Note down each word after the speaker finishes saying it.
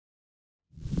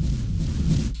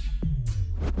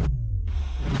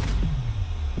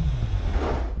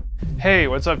Hey,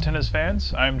 what's up tennis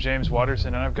fans? I'm James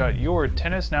Watterson and I've got your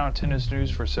Tennis Now tennis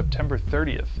news for September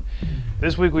 30th.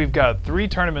 This week we've got 3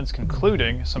 tournaments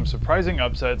concluding, some surprising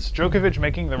upsets, Djokovic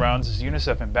making the rounds as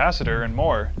UNICEF ambassador, and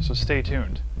more, so stay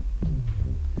tuned.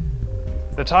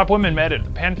 The top women met at the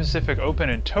Pan-Pacific Open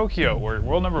in Tokyo, where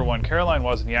world number 1 Caroline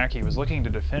Wozniacki was looking to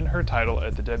defend her title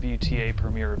at the WTA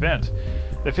Premier event.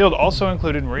 The field also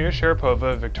included Maria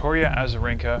Sharapova, Victoria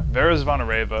Azarenka, Vera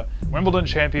Zvonareva, Wimbledon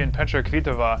champion Petra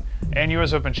Kvitova, and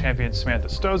US Open champion Samantha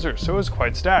Stosur, so it was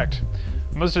quite stacked.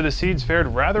 Most of the seeds fared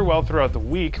rather well throughout the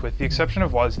week, with the exception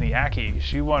of Wozniacki.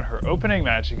 She won her opening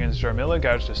match against Jarmila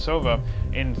Gajtasova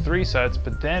in 3 sets,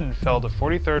 but then fell to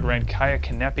 43rd ranked Kaya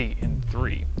Kanepi in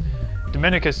 3.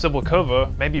 Dominika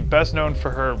Cibulkova, maybe best known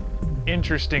for her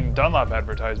interesting Dunlop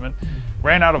advertisement,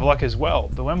 ran out of luck as well.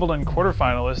 The Wimbledon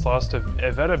quarterfinalist lost to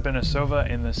Eveta Benesova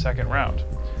in the second round.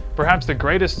 Perhaps the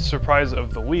greatest surprise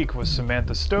of the week was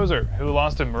Samantha Stosur, who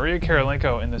lost to Maria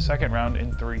Karolinko in the second round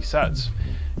in 3 sets.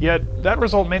 Yet, that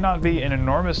result may not be an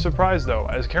enormous surprise though,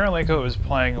 as Karolinko is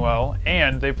playing well,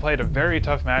 and they played a very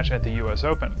tough match at the US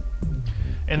Open.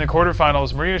 In the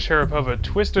quarterfinals, Maria Sharapova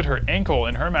twisted her ankle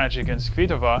in her match against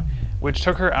Kvitova, which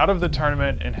took her out of the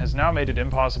tournament and has now made it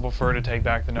impossible for her to take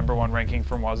back the number 1 ranking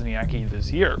from Wozniacki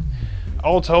this year.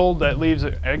 All told, that leaves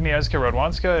Agnieszka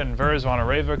Radwanska and Vera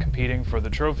Zvonareva competing for the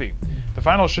trophy. The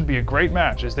final should be a great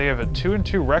match, as they have a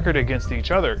 2-2 record against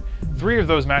each other. 3 of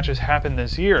those matches happened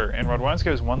this year, and Radwanska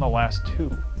has won the last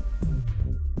 2.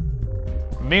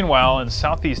 Meanwhile, in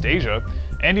Southeast Asia,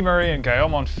 Andy Murray and Gael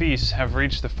Monfils have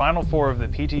reached the Final 4 of the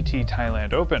PTT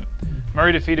Thailand Open.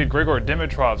 Murray defeated Grigor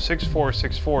Dimitrov 6-4,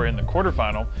 6-4 in the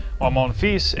quarterfinal, while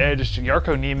Monfils edged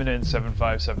Jarkko Nieminen 7-5,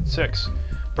 7-6.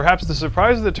 Perhaps the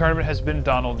surprise of the tournament has been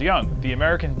Donald Young. The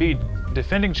American beat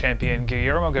defending champion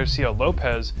Guillermo Garcia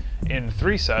Lopez in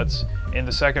 3 sets in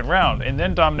the second round, and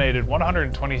then dominated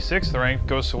 126th ranked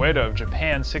Go Soeda of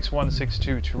Japan 6-1,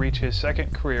 6-2 to reach his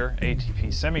second career ATP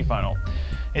semifinal.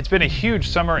 It's been a huge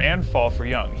summer and fall for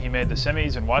Young. He made the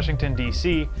semis in Washington,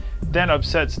 D.C., then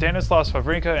upset Stanislas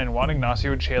Wawrinka and Juan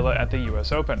Ignacio Chela at the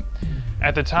US Open.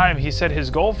 At the time, he said his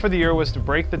goal for the year was to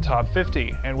break the top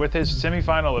 50, and with his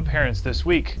semifinal appearance this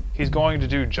week, he's going to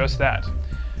do just that.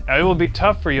 Now, it will be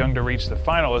tough for Young to reach the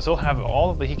final, as he'll have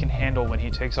all that he can handle when he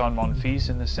takes on Monfils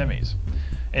in the semis.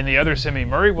 In the other semi,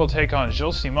 Murray will take on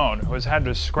Gilles Simon, who has had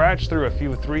to scratch through a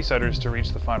few 3-setters to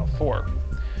reach the Final 4.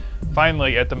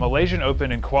 Finally, at the Malaysian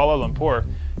Open in Kuala Lumpur,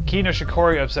 Kei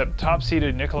Nishikori upset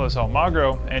top-seeded Nicolas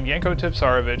Almagro, and Janko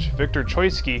Tipsarevic, Viktor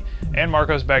Troicki, and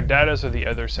Marcos Baghdatis are the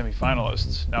other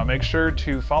semifinalists. Now make sure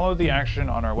to follow the action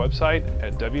on our website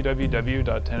at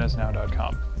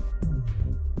www.tennisnow.com.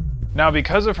 Now,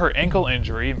 because of her ankle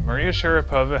injury, Maria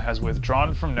Sharapova has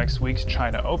withdrawn from next week's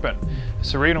China Open.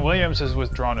 Serena Williams has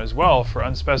withdrawn as well for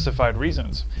unspecified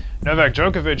reasons. Novak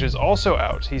Djokovic is also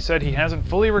out. He said he hasn't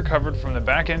fully recovered from the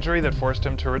back injury that forced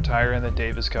him to retire in the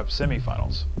Davis Cup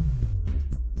semifinals.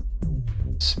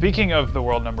 Speaking of the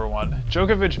world number 1,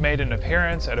 Djokovic made an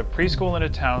appearance at a preschool in a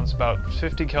town about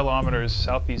 50 kilometers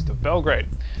southeast of Belgrade.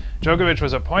 Djokovic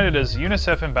was appointed as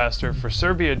UNICEF ambassador for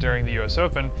Serbia during the US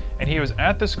Open, and he was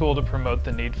at the school to promote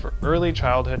the need for early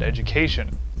childhood education,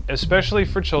 especially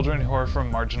for children who are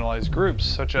from marginalized groups,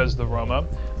 such as the Roma,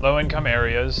 low-income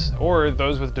areas, or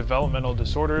those with developmental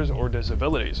disorders or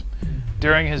disabilities.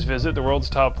 During his visit, the world's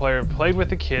top player played with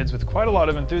the kids with quite a lot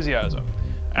of enthusiasm.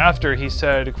 After, he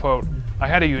said, quote, "I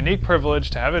had a unique privilege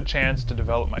to have a chance to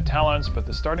develop my talents, but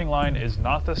the starting line is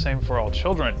not the same for all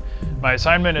children. My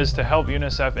assignment is to help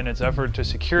UNICEF in its effort to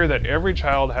secure that every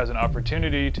child has an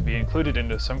opportunity to be included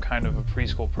into some kind of a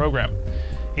preschool program."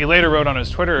 He later wrote on his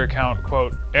Twitter account,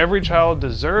 quote, "Every child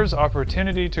deserves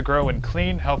opportunity to grow in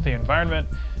clean, healthy environment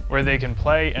where they can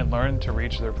play and learn to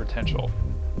reach their potential."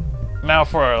 Now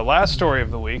for our last story of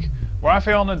the week,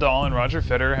 Rafael Nadal and Roger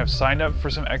Federer have signed up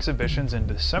for some exhibitions in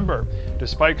December,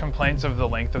 despite complaints of the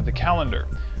length of the calendar.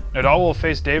 Nadal will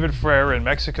face David Ferrer in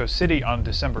Mexico City on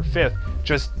December 5th,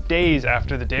 just days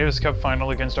after the Davis Cup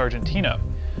final against Argentina.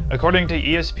 According to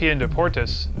ESPN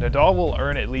Deportes, Nadal will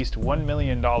earn at least $1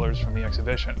 million from the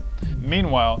exhibition.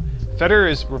 Meanwhile, Federer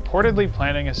is reportedly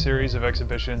planning a series of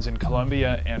exhibitions in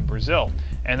Colombia and Brazil,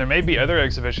 and there may be other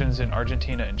exhibitions in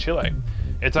Argentina and Chile.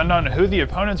 It's unknown who the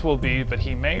opponents will be, but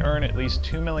he may earn at least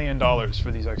 $2 million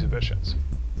for these exhibitions.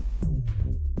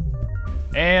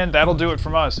 And that'll do it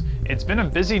from us. It's been a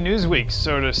busy news week,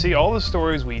 so to see all the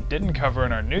stories we didn't cover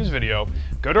in our news video,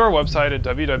 go to our website at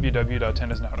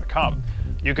www.tennisnow.com.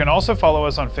 You can also follow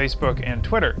us on Facebook and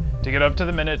Twitter to get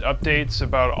up-to-the-minute updates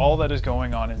about all that is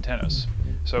going on in tennis.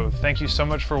 So thank you so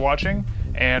much for watching,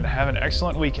 and have an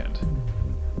excellent weekend.